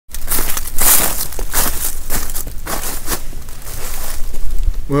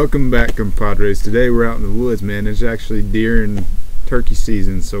Welcome back, compadres. Today we're out in the woods, man. It's actually deer and turkey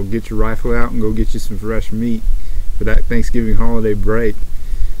season, so get your rifle out and go get you some fresh meat for that Thanksgiving holiday break.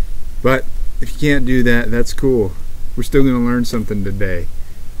 But if you can't do that, that's cool. We're still going to learn something today.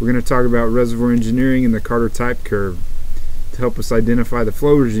 We're going to talk about reservoir engineering and the Carter type curve to help us identify the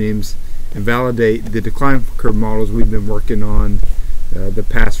flow regimes and validate the decline curve models we've been working on the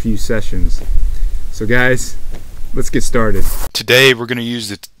past few sessions. So guys, let's get started. Today we're going to use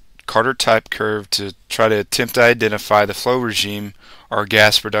the Carter type curve to try to attempt to identify the flow regime our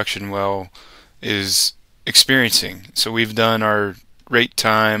gas production well is experiencing. So we've done our rate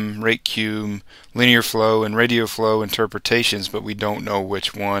time, rate cube, linear flow, and radial flow interpretations, but we don't know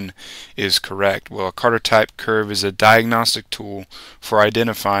which one is correct. Well, a Carter type curve is a diagnostic tool for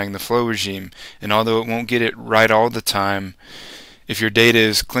identifying the flow regime, and although it won't get it right all the time, if your data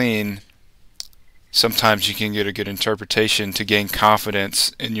is clean, sometimes you can get a good interpretation to gain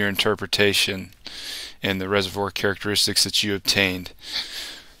confidence in your interpretation and the reservoir characteristics that you obtained.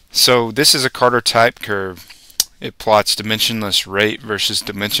 So this is a Carter type curve. It plots dimensionless rate versus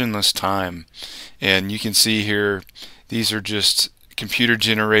dimensionless time, and you can see here these are just computer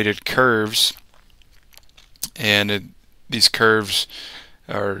generated curves, and these curves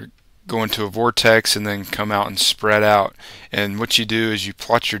are go into a vortex and then come out and spread out. And what you do is you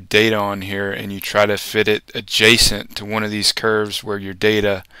plot your data on here and you try to fit it adjacent to one of these curves where your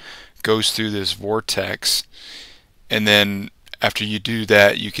data goes through this vortex, and then after you do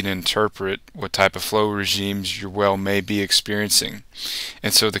that you can interpret what type of flow regimes your well may be experiencing.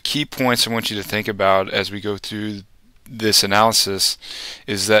 And so the key points I want you to think about as we go through this analysis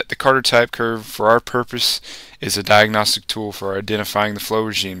is that the Carter type curve for our purpose is a diagnostic tool for identifying the flow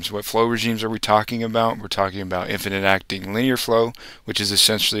regimes. What flow regimes are we talking about? We're talking about infinite acting linear flow, which is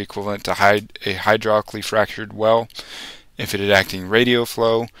essentially equivalent to a hydraulically fractured well, infinite acting radial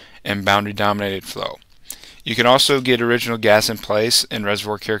flow, and boundary dominated flow. You can also get original gas in place and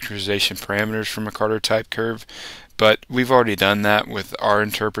reservoir characterization parameters from a Carter type curve, but we've already done that with our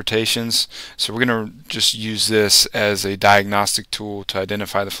interpretations, so we're going to just use this as a diagnostic tool to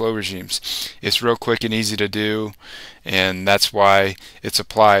identify the flow regimes. It's real quick and easy to do, and that's why it's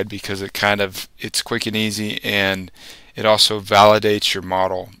applied, because it's quick and easy, and it also validates your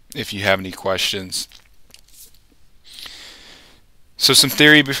model if you have any questions. So some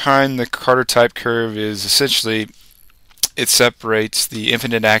theory behind the Carter type curve is essentially it separates the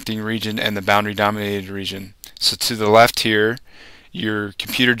infinite acting region and the boundary dominated region. So to the left here, your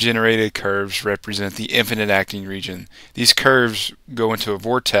computer generated curves represent the infinite acting region. These curves go into a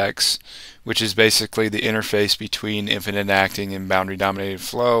vortex, which is basically the interface between infinite acting and boundary dominated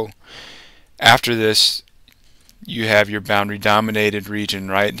flow. After this, you have your boundary dominated region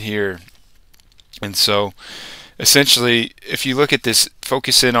right here. And so essentially, if you look at this,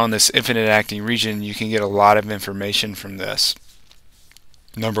 focus in on this infinite acting region, you can get a lot of information from this.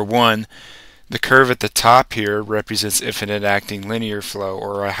 Number one, the curve at the top here represents infinite acting linear flow,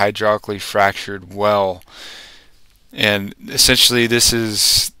 or a hydraulically fractured well. And essentially this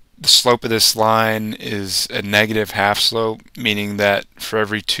is the slope of this line is a negative half slope, meaning that for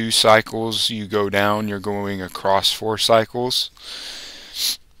every 2 cycles you go down, you're going across 4 cycles.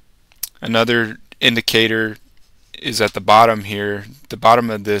 Another indicator is at the bottom here. The bottom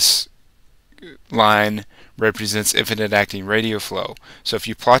of this line represents infinite acting radial flow. So if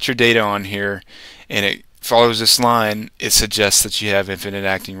you plot your data on here and it follows this line, it suggests that you have infinite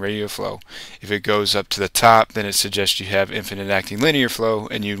acting radial flow. If it goes up to the top, then it suggests you have infinite acting linear flow,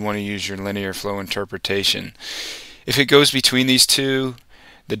 and you'd want to use your linear flow interpretation. If it goes between these two,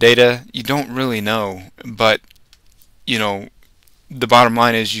 the data, you don't really know, but you know, the bottom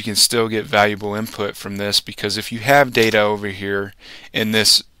line is you can still get valuable input from this, because if you have data over here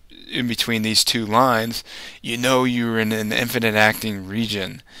in between these 2 lines, you know you're in an infinite acting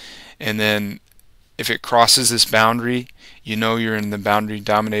region, and then if it crosses this boundary, you know you're in the boundary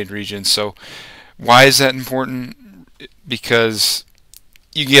dominated region. So why is that important? Because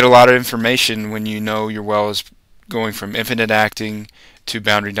you get a lot of information when you know your well is going from infinite acting to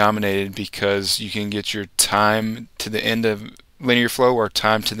boundary dominated, because you can get your time to the end of linear flow or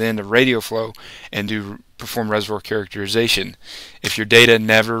time to the end of radial flow and perform reservoir characterization. If your data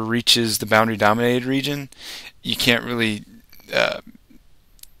never reaches the boundary dominated region, you can't really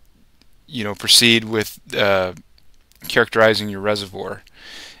proceed with characterizing your reservoir.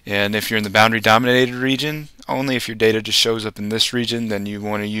 And if you're in the boundary dominated region, only if your data just shows up in this region, then you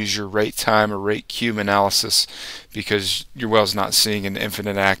want to use your rate time or rate cube analysis, because your well is not seeing an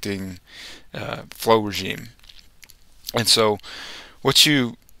infinite acting flow regime. And so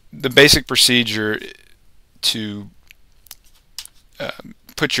the basic procedure to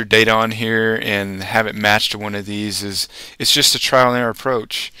put your data on here and have it match to one of these is it's just a trial and error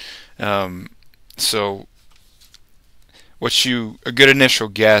approach. So a good initial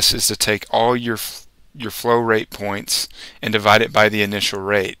guess is to take all your flow rate points and divide it by the initial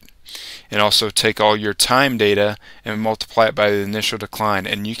rate, and also take all your time data and multiply it by the initial decline,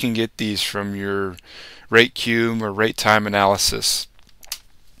 and you can get these from your rate cube or rate time analysis.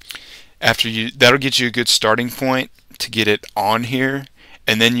 That'll get you a good starting point to get it on here,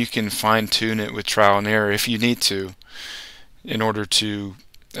 and then you can fine-tune it with trial and error if you need to, in order to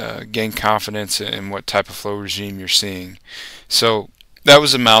gain confidence in what type of flow regime you're seeing. So that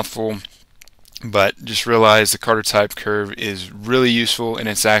was a mouthful, but just realize the Carter type curve is really useful, and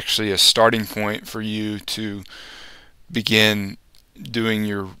it's actually a starting point for you to begin doing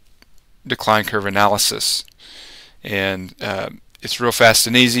your decline curve analysis. And it's real fast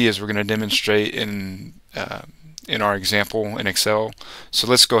and easy, as we're going to demonstrate in our example in Excel. So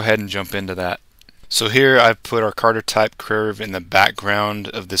let's go ahead and jump into that. So here I've put our Carter type curve in the background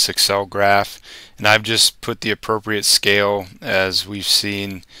of this Excel graph, and I've just put the appropriate scale as we've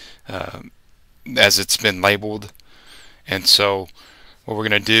seen as it's been labeled. And so what we're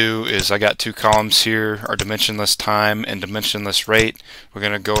going to do is, I got two columns here, our dimensionless time and dimensionless rate. We're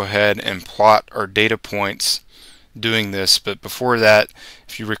going to go ahead and plot our data points doing this. But before that,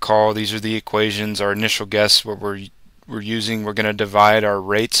 if you recall, these are the equations. Our initial guess, what we're using, we're going to divide our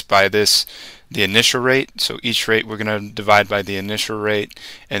rates by the initial rate. So each rate we're going to divide by the initial rate,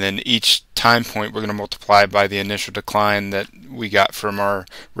 and then each time point we're going to multiply by the initial decline that we got from our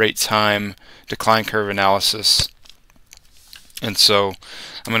rate time decline curve analysis. And so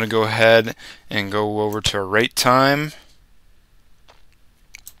I'm going to go ahead and go over to our rate time,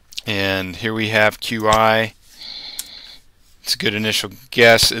 and here we have QI. It's a good initial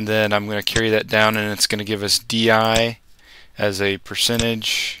guess, and then I'm going to carry that down, and it's going to give us DI as a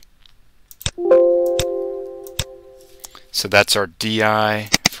percentage. So that's our DI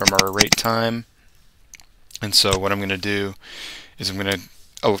from our rate time. And so what I'm going to do is I'm going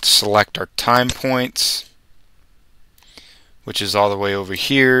to select our time points, which is all the way over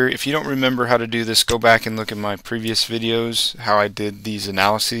here. If you don't remember how to do this, go back and look at my previous videos, how I did these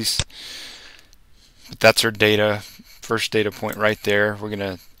analyses. But that's our data, first data point right there. We're going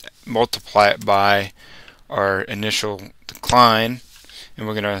to multiply it by our initial decline, and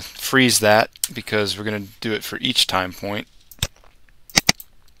we're going to freeze that because we're going to do it for each time point.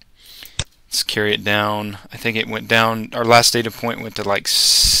 Let's carry it down. I think it went down, our last data point went to like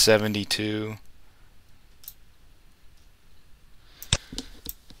 72.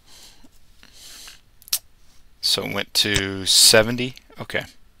 So it went to 70. Okay.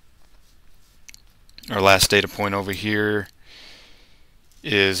 Our last data point over here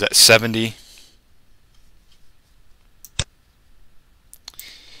is at 70.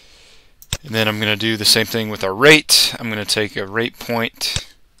 And then I'm going to do the same thing with our rate. I'm going to take a rate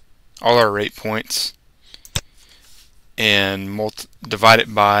point, all our rate points, and divide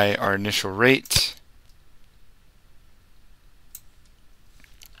it by our initial rate.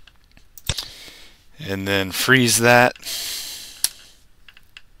 And then freeze that.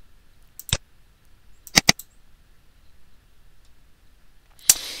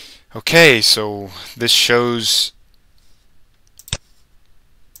 Okay, so this shows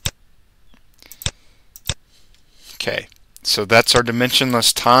so that's our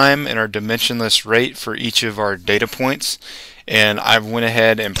dimensionless time and our dimensionless rate for each of our data points, and I went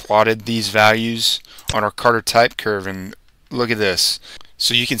ahead and plotted these values on our Carter type curve, and look at this.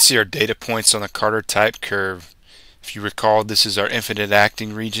 So you can see our data points on the Carter type curve. If you recall, this is our infinite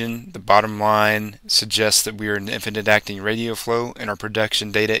acting region. The bottom line suggests that we are in infinite acting radial flow, and our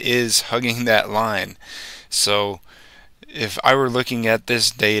production data is hugging that line. So if I were looking at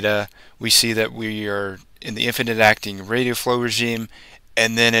this data, we see that we are in the infinite acting radial flow regime,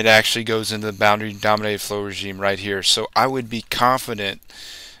 and then it actually goes into the boundary dominated flow regime right here. So I would be confident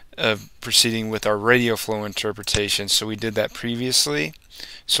of proceeding with our radial flow interpretation. So we did that previously.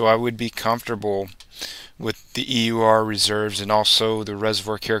 So I would be comfortable with the EUR reserves and also the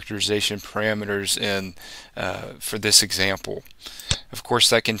reservoir characterization parameters for this example. Of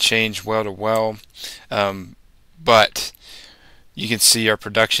course, that can change well to well, but you can see our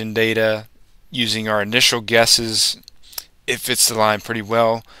production data using our initial guesses. It fits the line pretty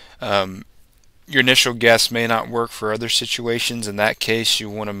well. Your initial guess may not work for other situations. In that case, you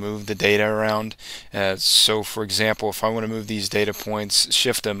want to move the data around. So for example, if I want to move these data points,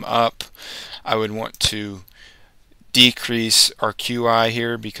 shift them up, I would want to decrease our QI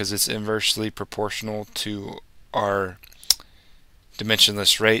here because it's inversely proportional to our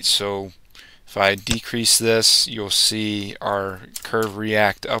dimensionless rate. So If I decrease this, you'll see our curve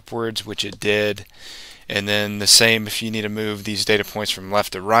react upwards, which it did. And then the same, if you need to move these data points from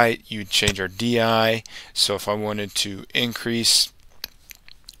left to right, you'd change our DI. So if I wanted to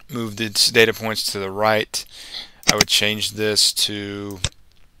move these data points to the right, I would change this to,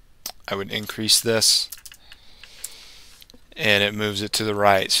 I would increase this, and it moves it to the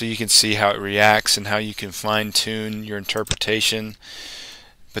right. So you can see how it reacts and how you can fine-tune your interpretation.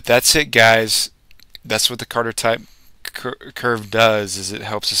 But that's it, guys. That's what the Carter type curve does, is it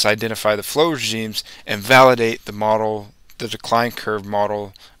helps us identify the flow regimes and validate the model, the decline curve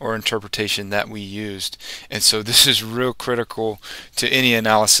model or interpretation that we used. And so this is real critical to any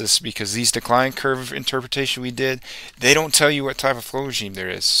analysis, because these decline curve interpretation we did, they don't tell you what type of flow regime there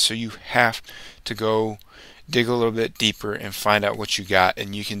is. So you have to go dig a little bit deeper and find out what you got,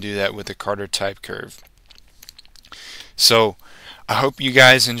 and you can do that with the Carter type curve. So I hope you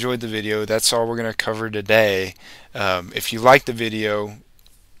guys enjoyed the video. That's all we're going to cover today. If you like the video,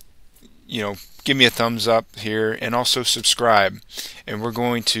 give me a thumbs up here, and also subscribe. And we're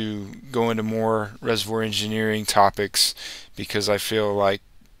going to go into more reservoir engineering topics, because I feel like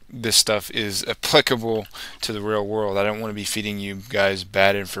this stuff is applicable to the real world. I don't want to be feeding you guys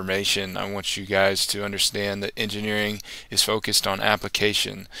bad information. I want you guys to understand that engineering is focused on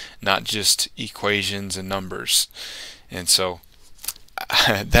application, not just equations and numbers. And so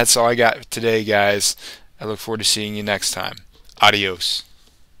that's all I got today, guys. I look forward to seeing you next time. Adios.